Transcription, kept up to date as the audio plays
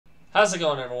How's it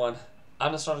going, everyone?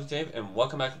 I'm Nostalgic Dave, and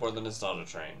welcome back aboard the Nostalgia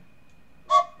Train.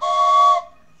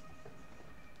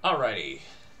 Alrighty.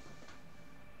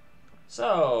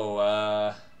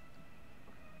 So,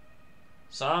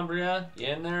 Sombria, you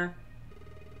in there?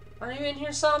 Are you in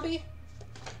here, Zombie?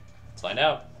 Let's find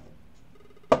out.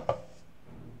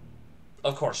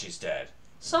 Of course she's dead.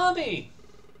 Zombie!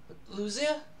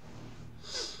 Lucia?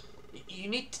 You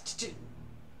need to do...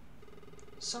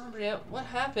 Sombria, what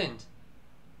happened?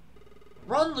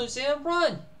 Run, Lucia,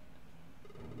 run!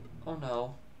 Oh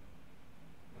no.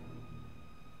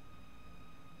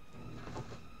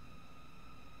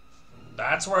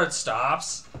 That's where it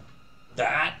stops?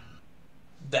 That's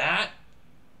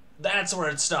where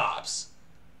it stops.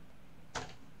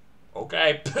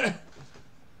 Okay. But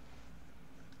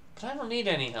I don't need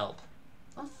any help.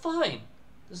 I'm fine.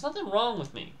 There's nothing wrong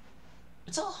with me.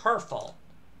 It's all her fault.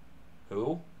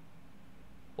 Who?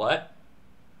 What?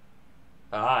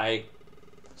 Hi.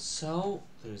 So,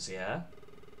 Lucia,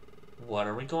 what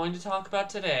are we going to talk about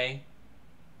today?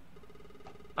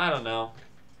 I don't know.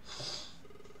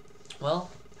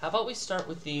 Well, how about we start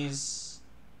with these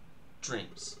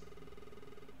dreams?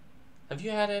 Have you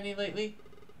had any lately?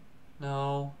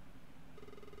 No.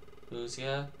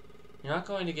 Lucia, you're not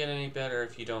going to get any better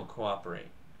if you don't cooperate.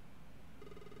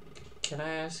 Can I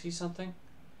ask you something?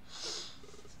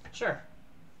 Sure.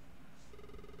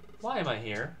 Why am I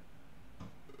here?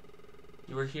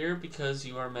 You are here because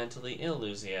you are mentally ill,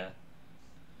 Lucia.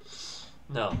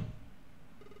 No.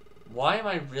 Why am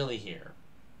I really here?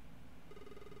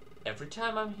 Every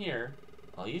time I'm here,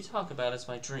 all you talk about is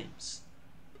my dreams.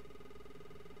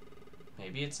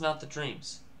 Maybe it's not the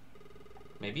dreams.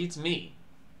 Maybe it's me.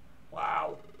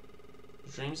 Wow.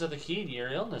 Your dreams are the key to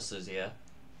your illness, Lucia.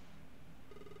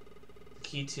 The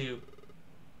key to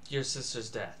your sister's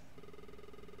death.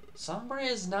 Sombria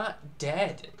is not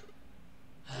dead.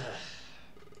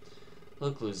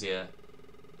 Look, Lucia,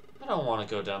 I don't want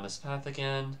to go down this path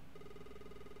again.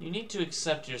 You need to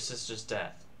accept your sister's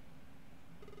death.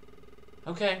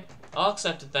 Okay, I'll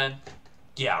accept it then.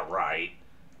 Yeah, right.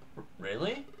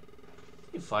 Really?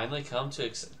 You finally come to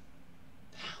accept...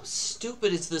 How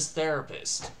stupid is this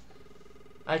therapist?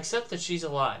 I accept that she's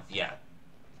alive, yeah.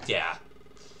 Yeah.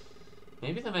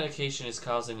 Maybe the medication is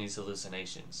causing these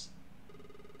hallucinations.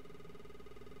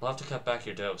 We'll have to cut back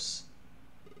your dose.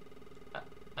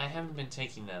 I haven't been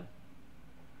taking them.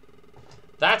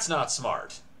 That's not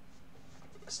smart.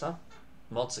 I stopped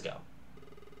months ago.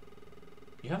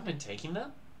 You haven't been taking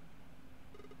them?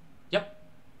 Yep.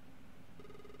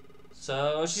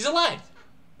 So, she's alive!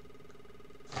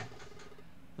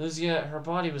 Lucia, her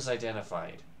body was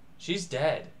identified. She's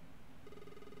dead.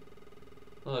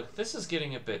 Look, this is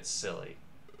getting a bit silly.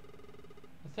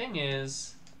 The thing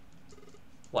is...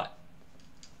 What?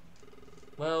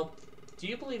 Well, do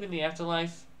you believe in the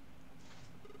afterlife?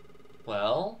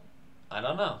 Well, I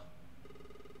don't know.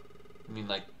 I mean,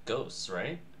 like ghosts,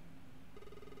 right?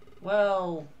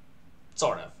 Well,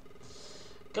 sort of.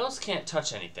 Ghosts can't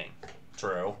touch anything.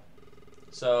 True.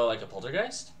 So, like a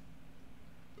poltergeist?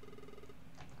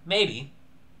 Maybe.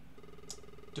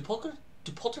 Do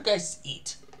poltergeists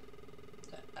eat?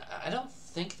 I don't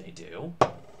think they do.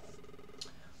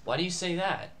 Why do you say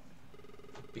that?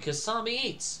 Because Zombie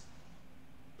eats.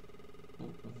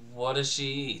 What does she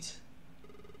eat?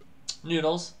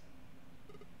 Noodles.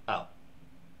 Oh.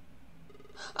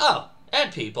 Oh,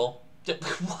 and people.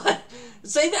 What?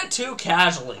 Say that too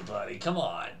casually, buddy. Come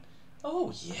on.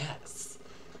 Oh, yes.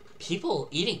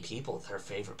 Eating people is her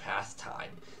favorite pastime.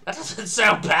 That doesn't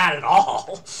sound bad at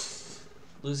all.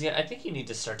 Lucia, I think you need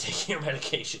to start taking your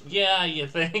medication. Yeah, you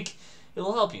think? It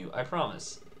will help you, I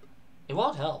promise. It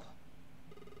won't help.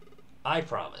 I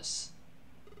promise.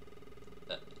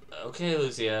 Okay,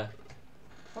 Lucia.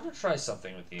 I want to try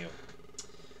something with you.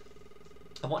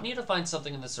 I want you to find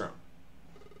something in this room.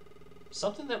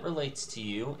 Something that relates to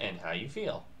you and how you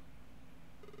feel.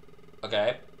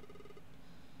 Okay?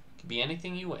 Could be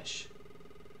anything you wish.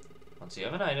 Once you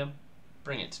have an item,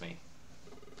 bring it to me.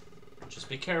 Just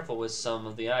be careful with some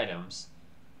of the items.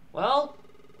 Well,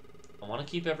 I want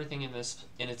to keep everything in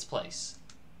its place.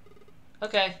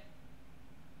 Okay.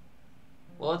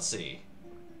 Well, let's see.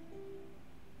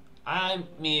 I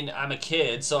mean, I'm a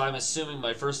kid, so I'm assuming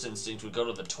my first instinct would go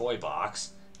to the toy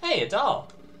box. Hey, a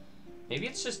doll. Maybe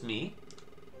it's just me,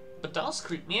 but dolls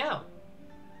creep me out.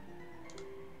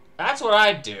 That's what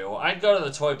I'd do. I'd go to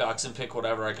the toy box and pick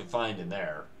whatever I could find in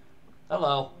there.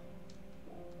 Hello.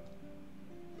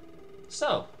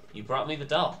 So, you brought me the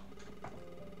doll.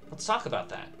 Let's talk about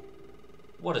that.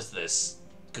 What is this?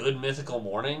 Good Mythical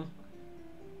Morning?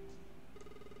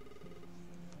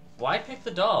 Why pick the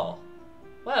doll?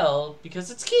 Well, because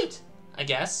it's cute, I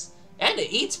guess. And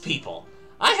it eats people.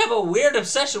 I have a weird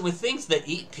obsession with things that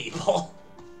eat people.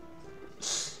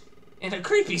 In a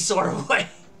creepy sort of way.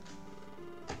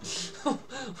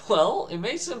 Well, it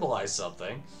may symbolize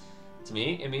something. To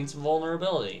me, it means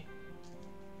vulnerability.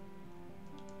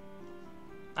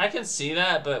 I can see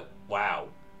that, but wow.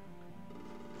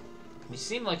 You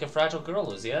seem like a fragile girl,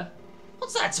 Luzia.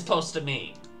 What's that supposed to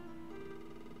mean?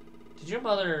 Did your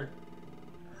mother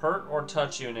hurt or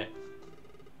touch you in it?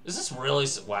 Is this really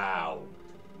wow?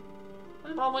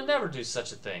 My mom would never do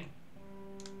such a thing.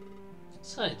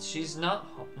 Besides, she's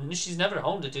never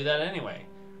home to do that anyway.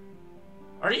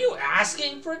 Are you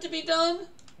asking for it to be done?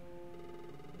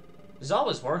 He's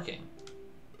always working.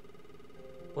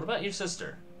 What about your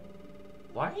sister?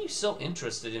 Why are you so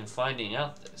interested in finding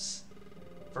out this?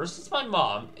 First it's my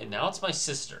mom, and now it's my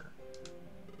sister.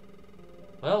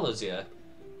 Well, Luzia,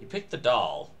 you picked the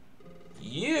doll.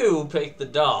 You picked the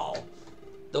doll.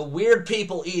 The weird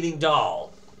people eating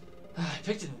doll. I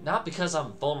picked it not because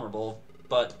I'm vulnerable,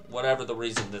 but whatever the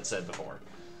reason that said before.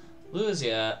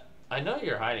 Luzia, I know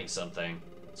you're hiding something.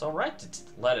 It's alright to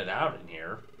let it out in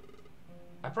here.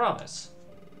 I promise.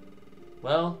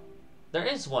 Well, there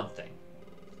is one thing.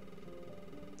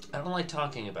 I don't like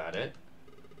talking about it,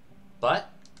 but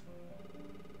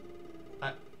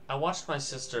I watched my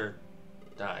sister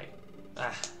die.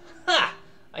 Ah, ha!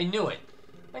 I knew it.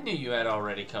 I knew you had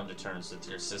already come to terms with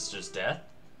your sister's death.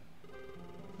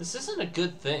 This isn't a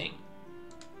good thing.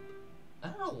 I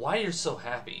don't know why you're so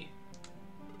happy.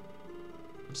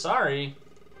 I'm sorry,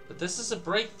 but this is a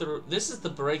breakthrough. This is the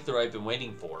breakthrough I've been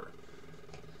waiting for.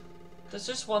 There's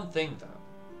just one thing, though.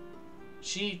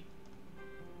 She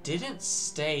didn't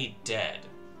stay dead.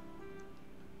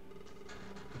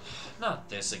 Not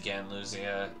this again,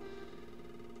 Luzia.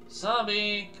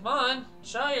 Zombie, come on,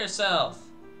 show yourself.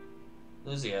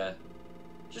 Luzia,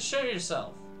 just show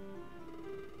yourself.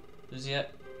 Luzia,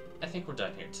 I think we're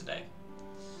done here today.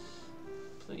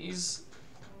 Please.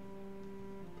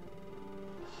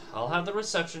 I'll have the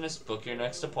receptionist book your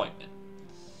next appointment.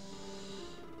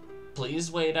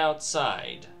 Please wait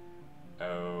outside.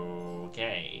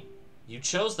 Okay. You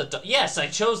chose the doll. Yes, I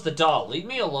chose the doll. Leave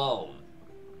me alone.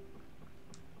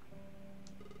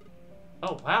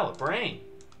 Oh, wow, a brain.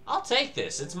 I'll take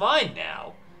this. It's mine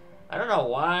now. I don't know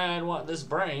why I'd want this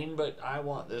brain, but I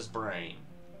want this brain.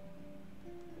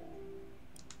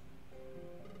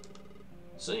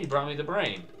 So you brought me the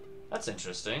brain. That's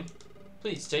interesting.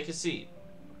 Please, take a seat.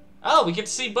 Oh, we get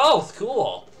to see both.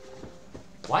 Cool.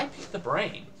 Why pick the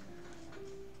brain?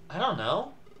 I don't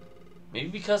know. Maybe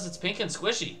because it's pink and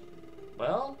squishy.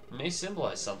 Well, it may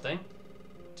symbolize something.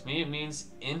 To me, it means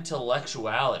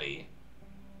intellectuality.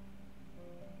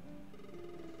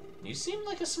 You seem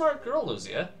like a smart girl,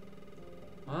 Luzia.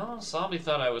 Well, Zombie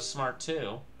thought I was smart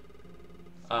too.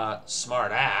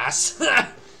 Smart ass.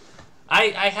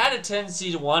 I had a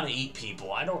tendency to want to eat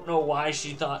people. I don't know why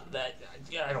she thought that.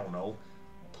 Yeah, I don't know.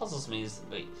 Puzzles me is,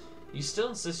 wait, you still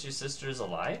insist your sister is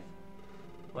alive?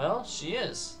 Well, she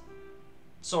is.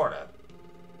 Sorta.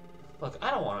 Look,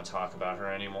 I don't want to talk about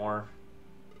her anymore.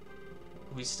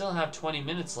 We still have 20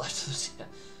 minutes left.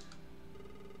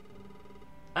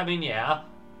 I mean, yeah.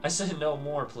 I said no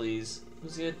more, please.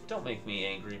 Luzia, don't make me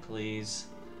angry, please.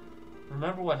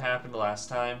 Remember what happened last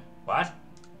time? What?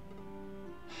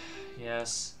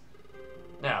 Yes.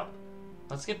 Now,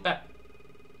 let's get back.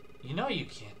 You know you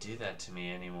can't do that to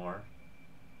me anymore.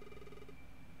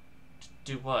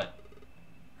 Do what?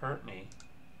 Hurt me.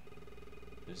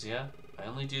 Luzia, I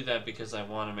only do that because I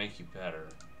want to make you better.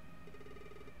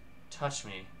 Touch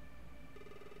me.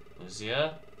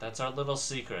 Luzia, that's our little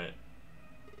secret.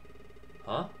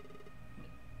 Huh?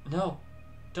 No,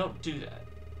 don't do that.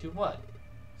 Do what?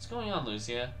 What's going on,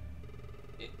 Luzia?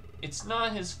 It's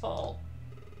not his fault.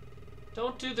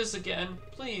 Don't do this again,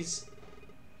 please.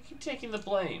 You keep taking the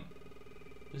blame.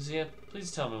 Luzia,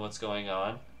 please tell me what's going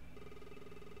on.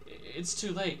 It's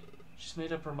too late. She's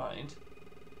made up her mind.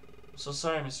 I'm so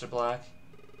sorry, Mr. Black.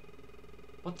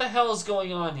 What the hell is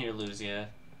going on here, Luzia?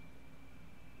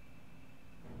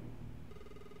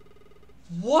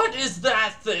 What is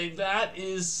that thing? That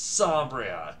is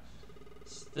Sombria.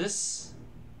 This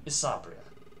is Sombria.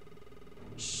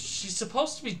 She's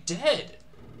supposed to be dead.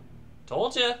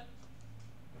 Told ya.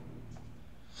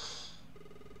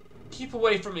 Keep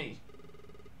away from me.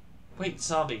 Wait,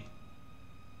 zombie.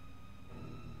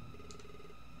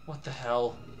 What the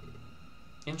hell?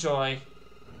 Enjoy.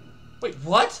 Wait,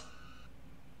 what?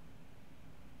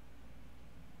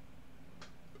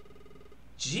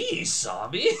 Jeez,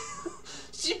 zombie.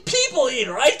 She's a people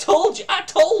eater. I told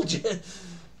you.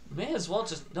 May as well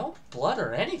just no blood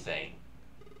or anything.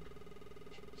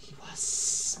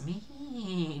 What's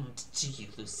mean to you,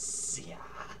 Lucia?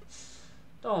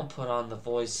 Don't put on the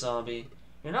voice, zombie.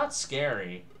 You're not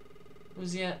scary.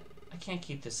 Lucia, I can't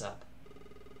keep this up.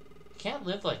 I can't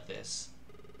live like this.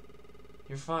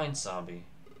 You're fine, zombie.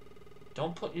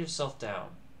 Don't put yourself down.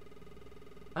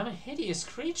 I'm a hideous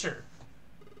creature.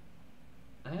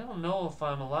 I don't know if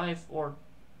I'm alive or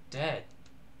dead.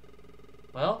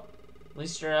 Well, at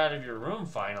least you're out of your room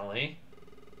finally.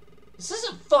 This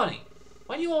isn't funny.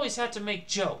 Why do you always have to make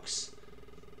jokes?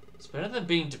 It's better than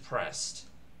being depressed.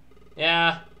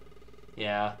 Yeah.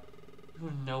 You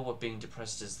wouldn't know what being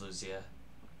depressed is, Lucia.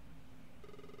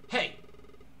 Hey!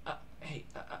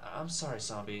 I'm sorry,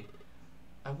 zombie.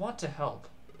 I want to help.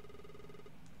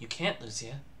 You can't,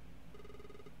 Lucia.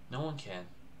 No one can.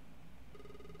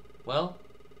 Well,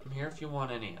 I'm here if you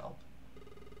want any help.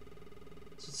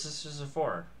 That's what sisters are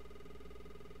for.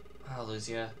 Wow,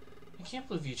 Lucia. I can't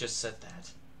believe you just said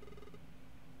that.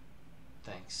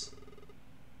 Thanks.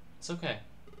 It's okay.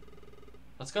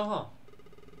 Let's go home.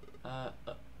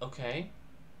 Okay.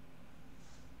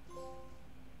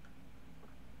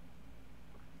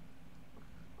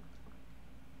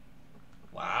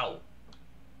 Wow.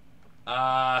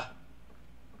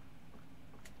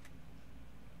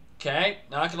 Okay,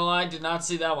 not gonna lie, did not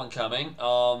see that one coming.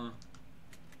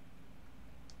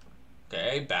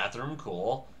 Okay, bathroom,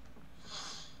 cool.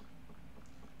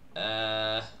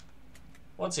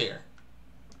 What's here?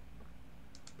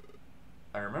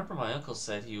 I remember my uncle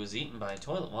said he was eaten by a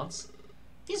toilet once.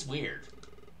 He's weird.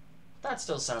 That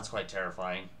still sounds quite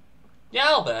terrifying. Yeah,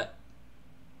 I'll bet.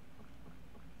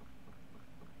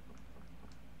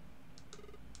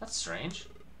 That's strange.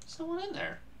 There's no one in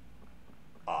there.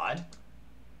 Odd.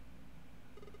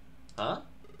 Huh?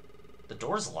 The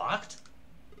door's locked?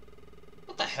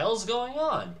 What the hell's going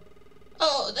on?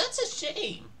 Oh, that's a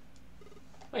shame.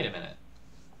 Wait a minute.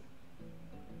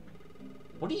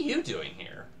 What are you doing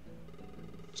here?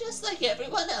 Just like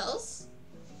everyone else.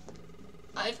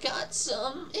 I've got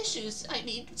some issues I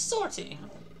need sorting.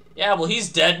 Yeah, well,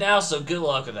 he's dead now, so good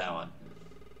luck with that one.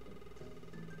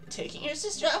 Taking your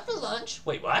sister out for lunch.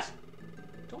 Wait, what?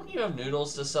 Don't you have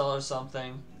noodles to sell or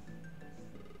something?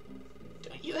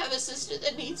 Don't you have a sister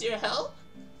that needs your help?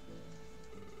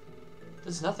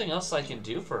 There's nothing else I can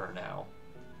do for her now.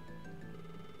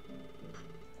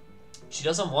 She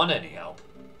doesn't want any help.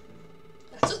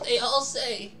 That's what they all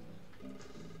say.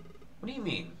 What do you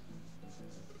mean?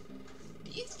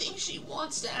 Do you think she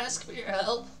wants to ask for your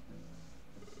help?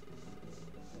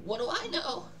 What do I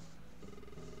know?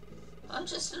 I'm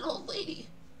just an old lady.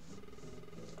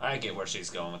 I get where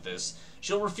she's going with this.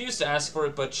 She'll refuse to ask for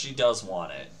it, but she does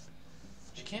want it.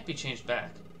 She can't be changed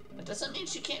back. That doesn't mean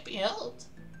she can't be helped.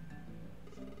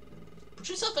 Put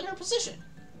yourself in her position.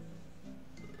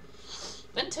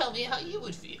 Then tell me how you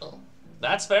would feel.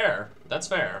 That's fair. That's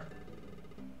fair.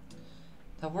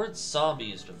 That word zombie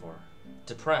used before.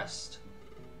 Depressed.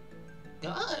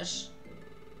 Gosh.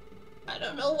 I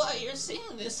don't know why you're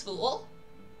seeing this, fool.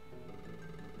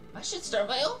 I should start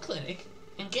my own clinic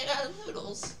and get out of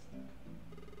noodles.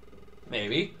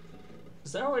 Maybe.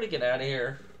 Is there a way to get out of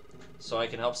here so I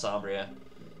can help Sombria?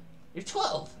 You're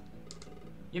 12.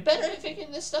 You're better at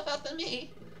figuring this stuff out than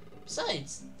me.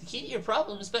 Besides, the key to your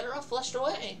problem is better off flushed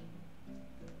away.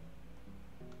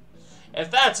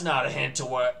 If that's not a hint to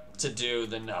what to do,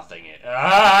 then nothing is.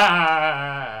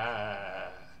 Ah!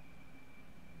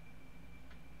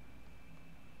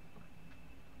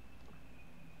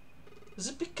 Is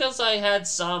it because I had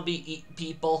zombie eat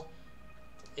people?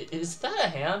 Is that a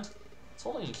hand? It's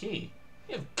holding a key.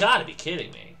 You've got to be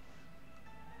kidding me.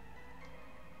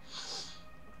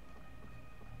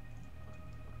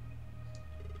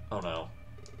 Oh no.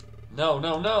 No,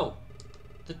 no, no!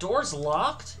 The door's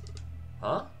locked?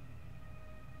 Huh?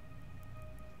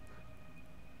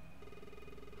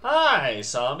 Hi,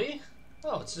 zombie!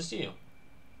 Oh, it's just you.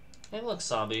 Hey, look,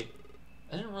 zombie.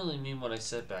 I didn't really mean what I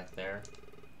said back there.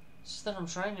 It's just that I'm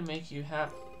trying to make you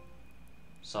happy.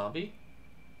 Zombie?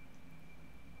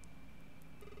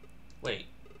 Wait.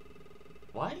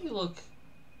 Why do you look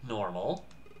normal?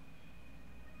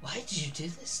 Why did you do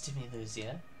this to me,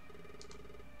 Lucia?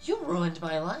 You ruined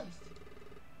my life.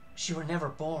 You were never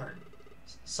born.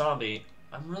 Zombie,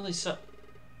 I'm really so...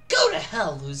 Go to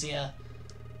hell, Lucia!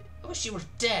 I wish you were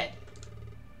dead.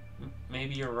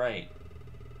 Maybe you're right.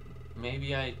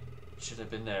 Maybe I should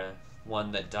have been the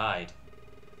one that died.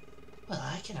 Well,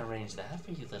 I can arrange that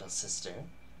for you, little sister.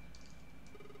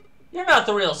 You're not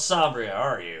the real Sombria,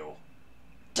 are you?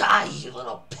 Die, you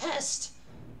little pest!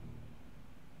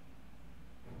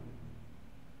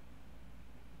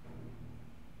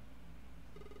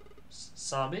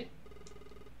 Zombie?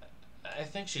 I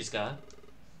think she's gone.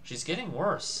 She's getting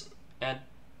worse, and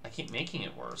I keep making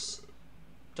it worse.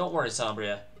 Don't worry,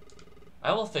 Sombria.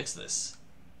 I will fix this.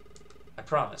 I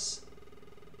promise.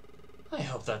 I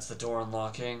hope that's the door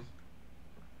unlocking.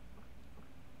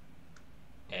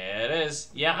 It is.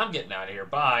 Yeah, I'm getting out of here.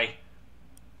 Bye.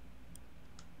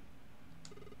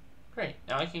 Great.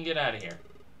 Now I can get out of here.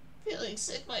 Feeling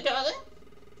sick, my darling?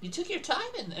 You took your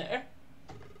time in there.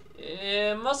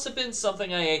 It must have been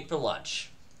something I ate for lunch.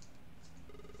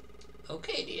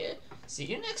 Okay, dear. See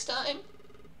you next time.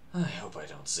 I hope I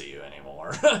don't see you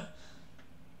anymore.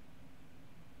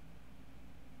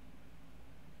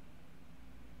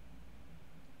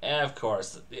 Of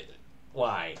course.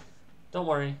 Why? Don't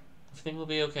worry. Everything will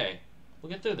be okay.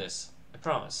 We'll get through this. I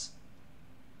promise.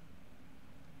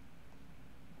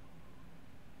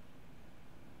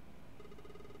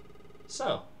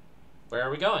 So, where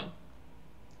are we going?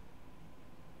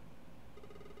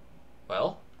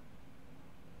 Well?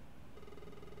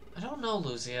 I don't know,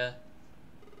 Luzia.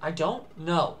 I don't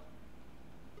know.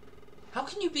 How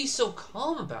can you be so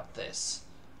calm about this?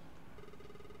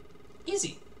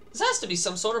 Easy. This has to be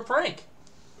some sort of prank.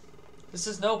 This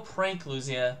is no prank,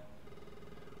 Luzia.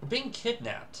 We're being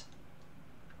kidnapped.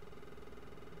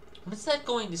 When is that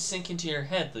going to sink into your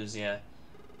head, Luzia?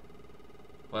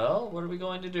 Well, what are we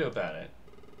going to do about it?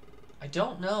 I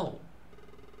don't know.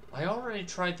 I already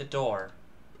tried the door.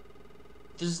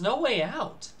 There's no way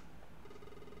out.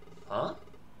 Huh?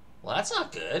 Well, that's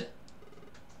not good.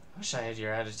 I wish I had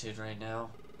your attitude right now.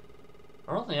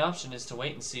 Our only option is to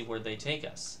wait and see where they take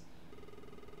us.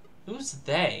 Who's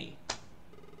they?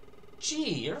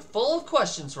 Gee, you're full of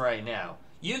questions right now.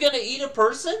 You gonna eat a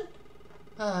person?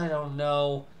 I don't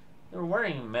know. They're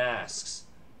wearing masks.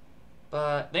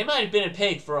 But they might have been a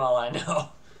pig for all I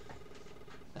know.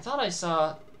 I thought I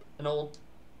saw an old...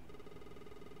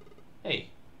 Hey,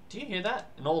 do you hear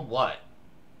that? An old what?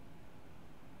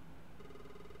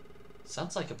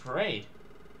 Sounds like a parade.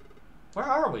 Where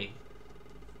are we?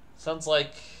 Sounds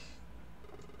like...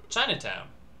 Chinatown.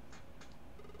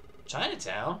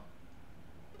 Chinatown?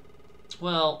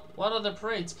 Well, what other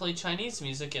parades play Chinese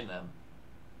music in them?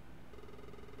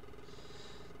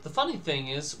 The funny thing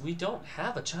is, we don't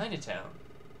have a Chinatown.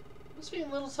 It must be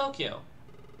in Little Tokyo.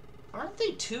 Aren't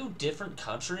they two different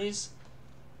countries?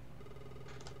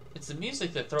 It's the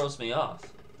music that throws me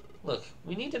off. Look,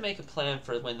 we need to make a plan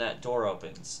for when that door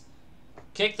opens.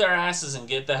 Kick their asses and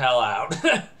get the hell out.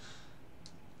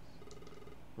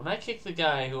 When I kick the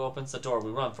guy who opens the door,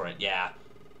 we run for it. Yeah.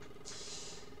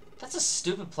 That's a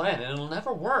stupid plan, and it'll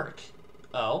never work.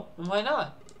 Oh, and why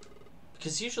not?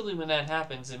 Because usually when that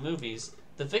happens in movies,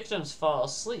 the victims fall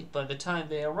asleep by the time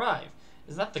they arrive.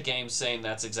 Is that the game saying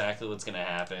that's exactly what's going to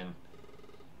happen?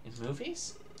 In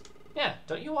movies? Yeah,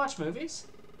 don't you watch movies?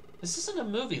 This isn't a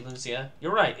movie, Luzia.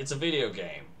 You're right, it's a video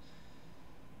game.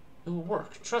 It will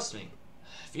work, trust me.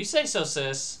 If you say so,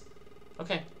 sis.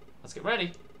 Okay, let's get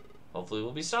ready. Hopefully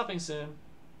we'll be stopping soon.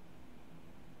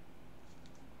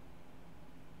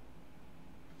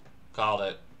 Called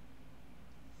it.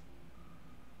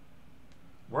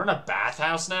 We're in a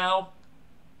bathhouse now?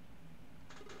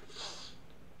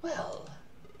 Well,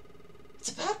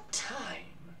 it's about time.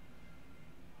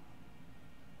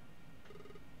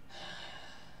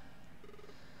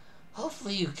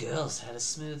 Hopefully you girls had a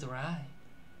smooth ride.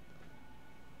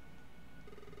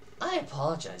 I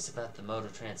apologize about the mode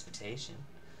of transportation.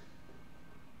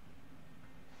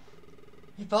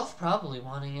 You're both probably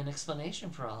wanting an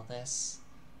explanation for all this.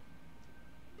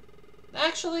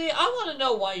 Actually, I want to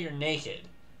know why you're naked.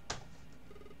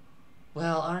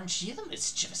 Well, aren't you the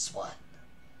mischievous one?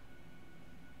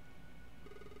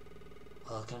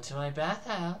 Welcome to my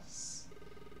bathhouse.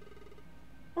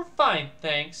 We're fine,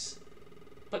 thanks.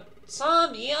 But,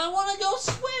 Sammy, I want to go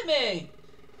swimming!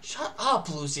 Shut up,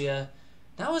 Luzia.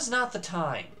 Now is not the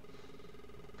time.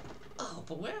 Oh,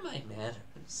 but where are my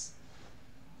manners?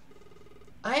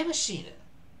 I am Ashina,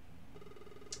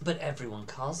 but everyone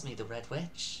calls me the Red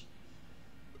Witch.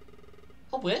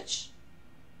 A witch?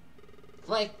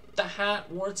 Like the hat,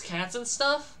 warts, cats, and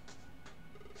stuff?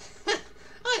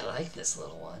 I like this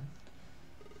little one.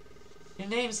 Your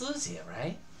name's Luzia,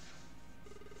 right?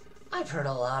 I've heard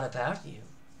a lot about you.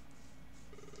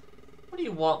 What do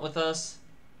you want with us?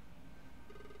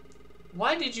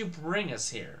 Why did you bring us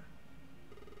here?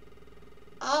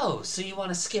 Oh, so you want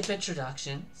to skip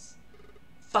introductions?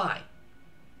 Fine.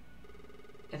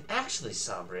 And actually,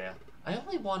 Sombria, I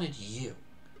only wanted you.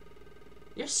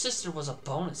 Your sister was a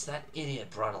bonus that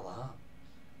idiot brought along.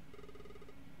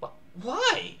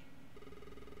 Why?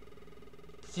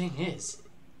 The thing is,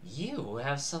 you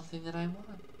have something that I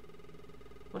want.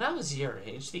 When I was your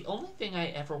age, the only thing I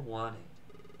ever wanted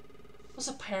was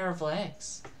a pair of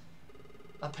legs.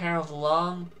 A pair of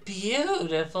long,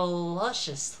 beautiful,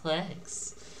 luscious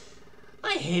legs.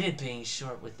 I hated being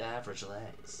short with average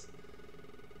legs.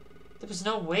 There was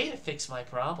no way to fix my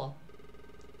problem.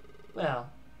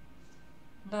 Well,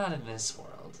 not in this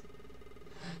world.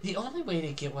 The only way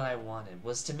to get what I wanted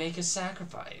was to make a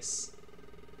sacrifice.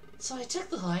 So I took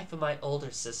the life of my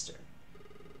older sister.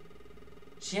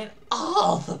 She had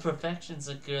all the perfections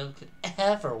a girl could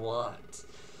ever want.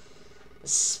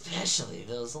 Especially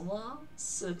those long,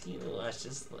 silky,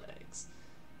 luscious legs.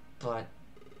 But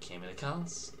it came at a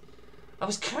cost. I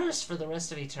was cursed for the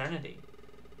rest of eternity.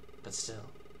 But still,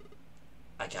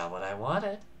 I got what I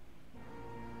wanted.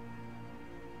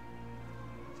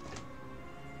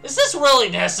 Is this really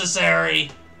necessary?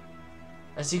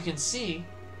 As you can see,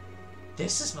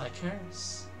 this is my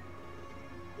curse.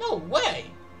 No way!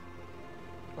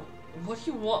 What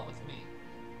do you want with me?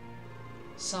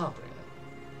 Sombria,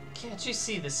 can't you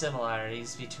see the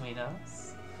similarities between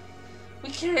us? We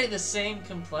carry the same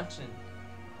complexion,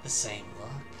 the same look.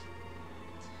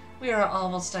 We are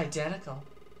almost identical.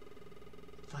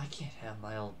 If I can't have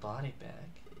my old body back,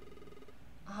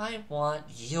 I want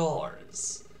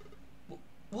yours.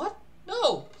 What?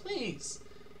 No, please.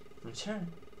 In return,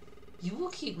 you will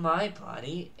keep my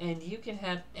body, and you can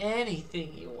have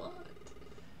anything you want.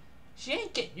 She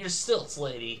ain't getting your stilts,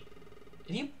 lady.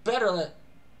 And you better let...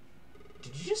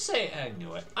 Did you just say... I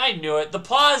knew it. I knew it. The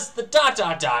pause, the ...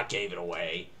 gave it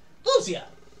away. Lucia!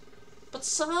 But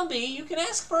Zombie, you can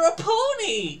ask for a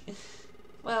pony!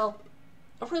 Well,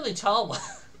 a really tall one.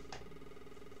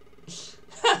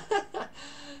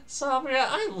 Sombria,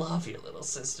 I love your little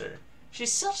sister.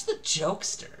 She's such the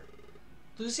jokester.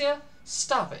 Lucia,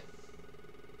 stop it.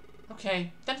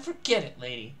 Okay, then forget it,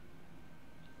 lady.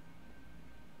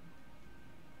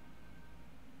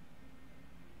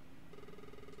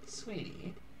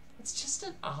 Sweetie, it's just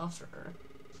an offer.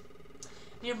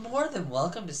 You're more than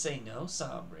welcome to say no,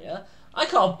 Sombria. I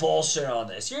call bullshit on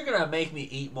this. You're gonna make me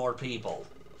eat more people.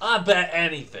 I bet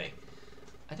anything.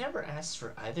 I never asked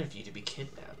for either of you to be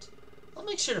kidnapped. I'll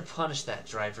make sure to punish that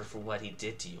driver for what he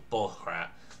did to you. Bullcrap.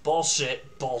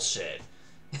 Bullshit. Bullshit.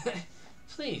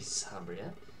 Please,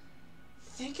 Sombria.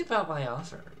 Think about my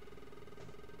offer.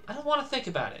 I don't want to think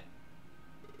about it.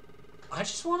 I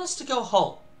just want us to go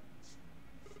home.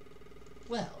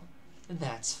 Well, then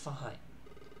that's fine.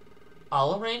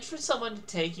 I'll arrange for someone to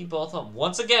take you both home.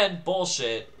 Once again,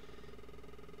 bullshit.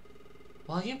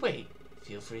 While you wait,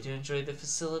 feel free to enjoy the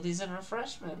facilities and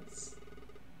refreshments.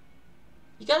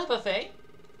 You got a buffet?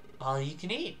 All you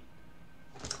can eat.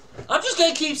 I'm just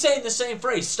gonna keep saying the same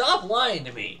phrase. Stop lying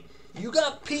to me. You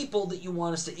got people that you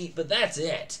want us to eat, but that's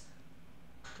it.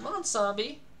 Come on,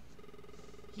 Zombie.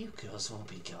 You girls won't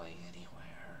be going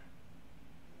anywhere.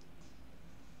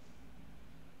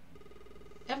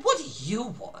 And what do you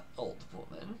want, old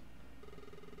woman?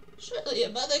 Surely a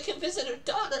mother can visit her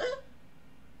daughter.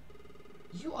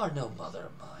 You are no mother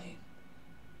of mine.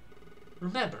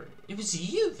 Remember, it was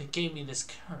you that gave me this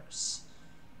curse.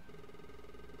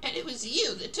 And it was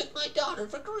you that took my daughter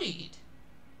for greed.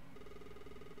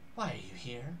 Why are you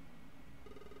here?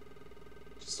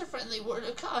 Just a friendly word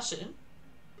of caution.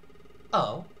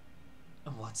 Oh,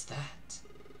 and what's that?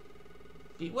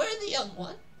 Beware the young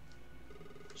one.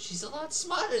 She's a lot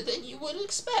smarter than you would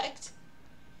expect.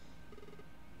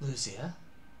 Lucia?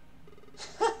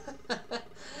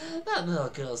 That little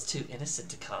girl's too innocent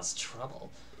to cause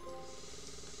trouble.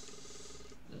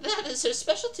 That is her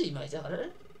specialty, my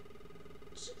daughter.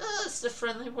 Just a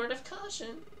friendly word of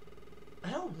caution. I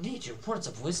don't need your words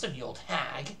of wisdom, you old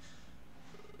hag.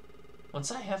 Once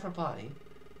I have her body,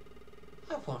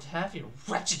 I won't have your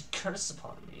wretched curse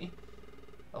upon me.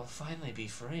 I will finally be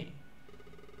free.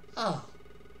 Oh,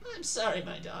 I'm sorry,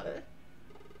 my daughter,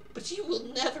 but you will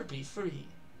never be free.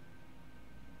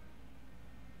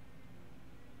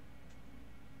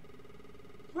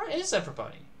 Where is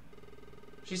everybody?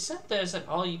 She said there's an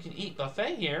all-you-can-eat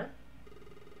buffet here.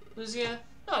 Lucia,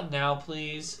 not now,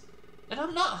 please. And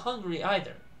I'm not hungry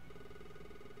either.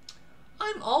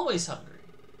 I'm always hungry.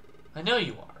 I know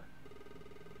you are.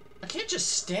 I can't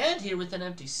just stand here with an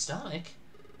empty stomach.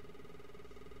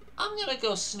 I'm gonna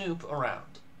go snoop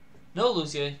around. No,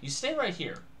 Lucia, you stay right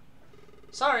here.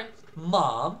 Sorry,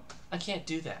 Mom, I can't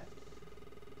do that.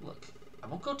 Look, I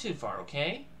won't go too far,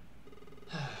 okay?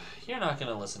 You're not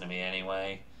gonna listen to me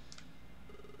anyway.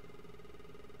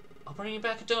 I'll bring you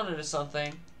back a donut or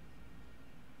something.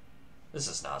 This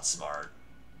is not smart.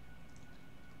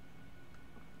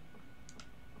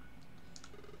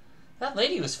 That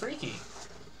lady was freaky.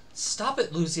 Stop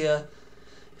it, Lucia.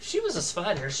 If she was a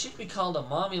spider, she'd be called a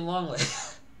mommy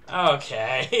longleg.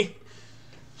 Okay.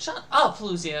 Shut up,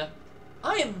 Lucia.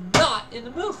 I am not in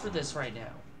the mood for this right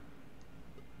now.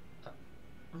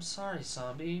 I'm sorry,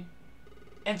 Zombie.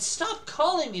 And stop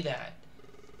calling me that!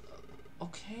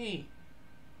 Okay.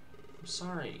 I'm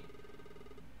sorry.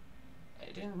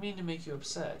 I didn't mean to make you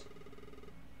upset.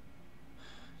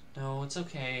 No, it's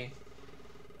okay.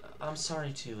 I'm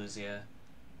sorry too, Luzia.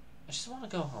 I just want to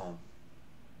go home.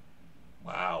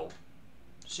 Wow.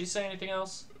 Did she say anything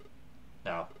else?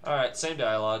 No. Alright, same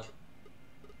dialogue.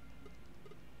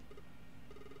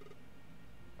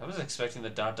 I was expecting the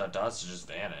dot dot dots to just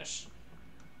vanish.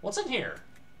 What's in here?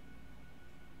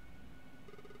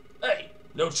 Hey,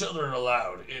 no children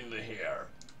allowed in the here.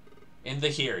 In the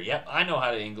here. Yep, I know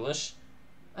how to English.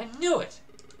 I knew it.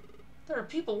 There are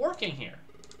people working here.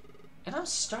 And I'm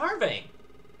starving.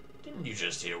 Didn't you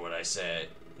just hear what I said?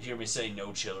 Hear me say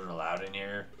no children allowed in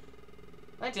here?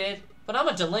 I did, but I'm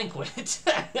a delinquent.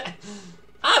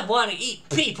 I want to eat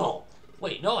people.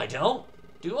 Wait, no I don't.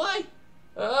 Do I?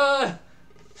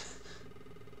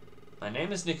 My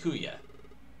name is Nikuya,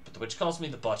 but the witch calls me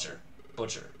the Butcher.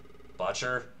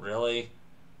 Butcher? Really?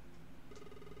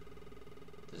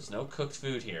 There's no cooked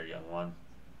food here, young one.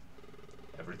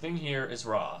 Everything here is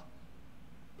raw.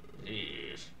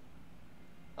 Eesh.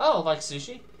 Oh, like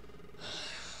sushi?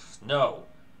 No,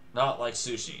 not like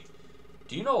sushi.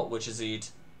 Do you know what witches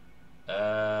eat?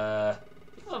 I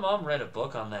think my mom read a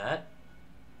book on that.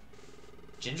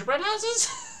 Gingerbread houses?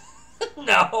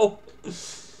 No!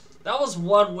 That was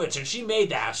one witch, and she made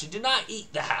the house. She did not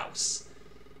eat the house.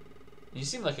 You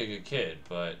seem like a good kid,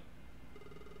 but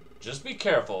just be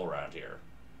careful around here.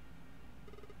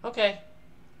 Okay.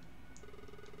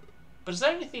 But is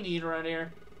there anything to eat around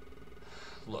here?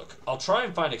 Look, I'll try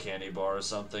and find a candy bar or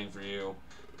something for you.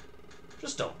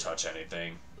 Just don't touch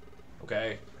anything.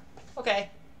 Okay? Okay.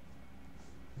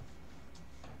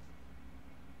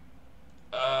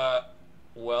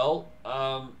 Well,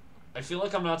 I feel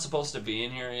like I'm not supposed to be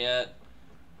in here yet.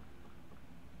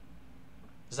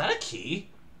 Is that a key?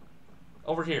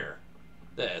 Over here.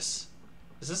 This.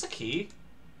 Is this a key?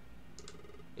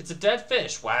 It's a dead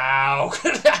fish. Wow.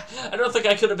 I don't think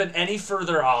I could have been any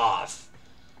further off.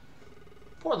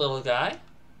 Poor little guy.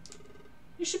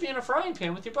 You should be in a frying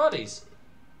pan with your buddies.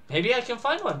 Maybe I can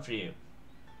find one for you.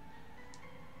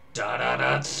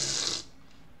 Da-da-da.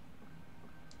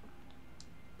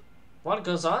 Water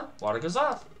goes on, water goes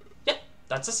off. Yep,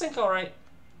 that's a sink, all right.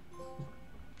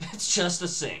 It's just a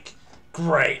sink.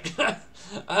 Great.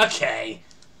 Okay.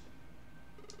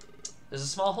 There's a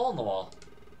small hole in the wall.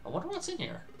 I wonder what's in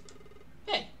here.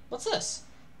 Hey, what's this?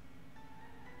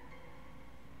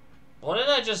 What did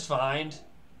I just find?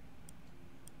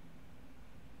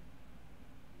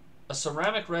 A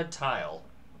ceramic red tile.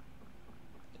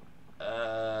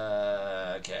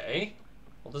 Okay.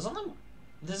 Well,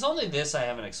 there's only this I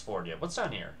haven't explored yet. What's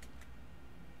down here?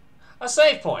 A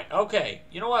save point. Okay.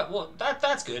 You know what? Well,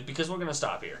 that's good because we're going to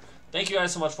stop here. Thank you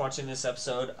guys so much for watching this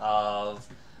episode of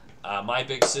My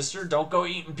Big Sister. Don't go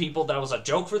eating people. That was a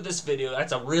joke for this video.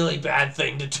 That's a really bad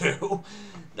thing to do.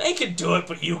 They can do it,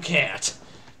 but you can't.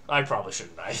 I probably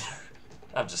shouldn't either.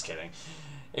 I'm just kidding.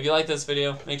 If you like this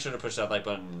video, make sure to push that like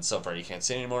button. So far, you can't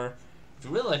see anymore. If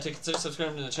you really like to, consider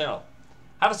subscribing to the channel.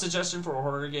 Have a suggestion for a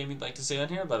horror game you'd like to see on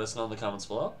here? Let us know in the comments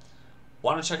below.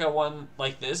 Want to check out one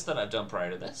like this that I've done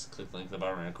prior to this? Click the link in the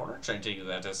bottom right corner. Try and take you to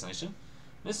that destination.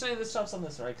 Miss any of the stops on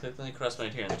this right? Click the link across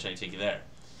right here and try and take you there.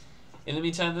 In the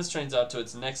meantime, this train's out to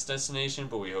its next destination,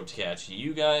 but we hope to catch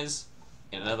you guys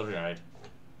in another ride.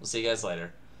 We'll see you guys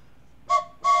later.